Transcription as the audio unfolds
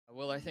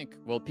Well, I think,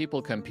 people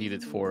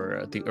competed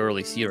for the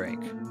early C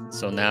rank.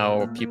 So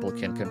now people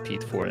can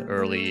compete for an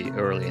early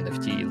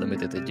NFT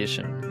limited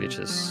edition, which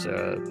is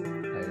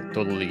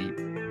totally...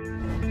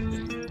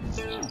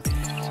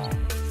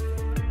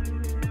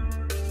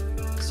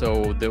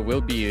 So there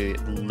will be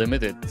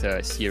limited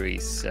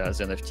series as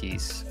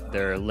NFTs.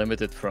 They're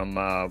limited from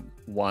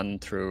 1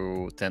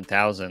 through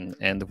 10,000,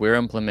 and we're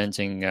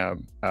implementing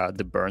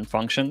the burn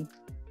function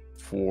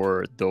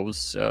for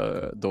those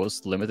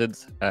limited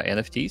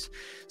NFTs.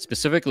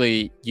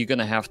 Specifically, you're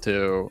gonna have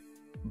to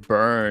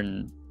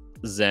burn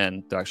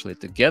Zen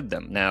to get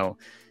them. Now,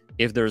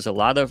 if there's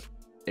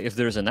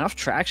enough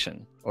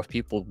traction of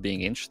people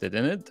being interested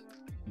in it,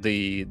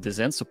 the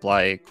Zen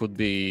supply could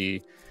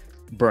be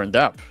burned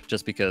up,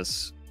 just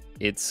because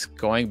it's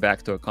going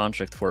back to a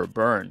contract for a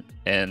burn,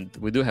 and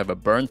we do have a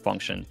burn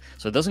function,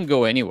 so it doesn't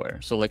go anywhere.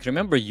 So, like,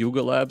 remember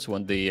Yuga Labs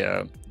when they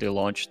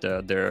launched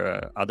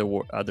their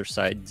other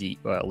side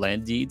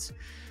land deeds?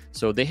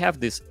 So they have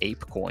this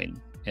ape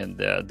coin, and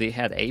they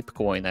had ape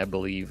coin, I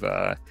believe.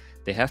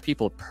 They have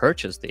people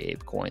purchase the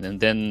ape coin and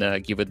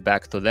then give it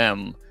back to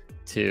them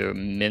to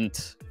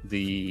mint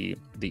the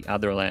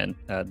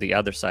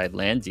other side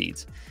land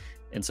deeds.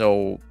 And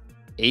so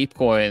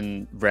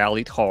ApeCoin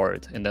rallied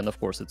hard, and then of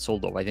course it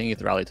sold off. I think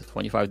it rallied to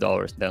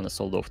 $25, then it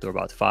sold off to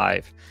about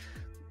 $5.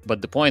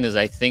 But the point is,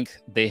 I think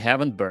they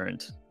haven't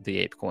burned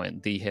the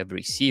ApeCoin. They have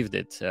received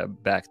it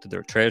back to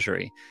their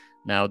treasury.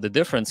 Now, the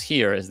difference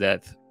here is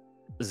that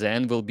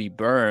Zen will be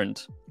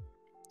burned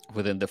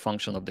within the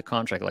function of the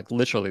contract. Like,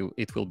 literally,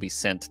 it will be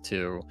sent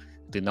to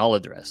the null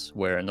address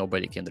where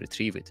nobody can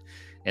retrieve it.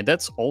 And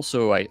that's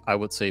also, I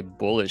would say,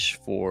 bullish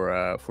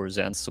for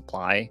Zen's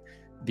supply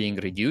being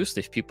reduced.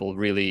 If people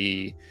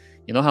really,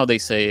 you know how they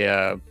say,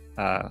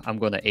 I'm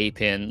going to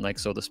ape in, like,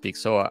 so to speak.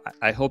 So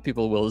I hope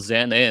people will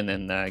Zen in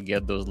and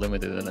get those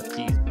limited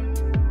NFTs.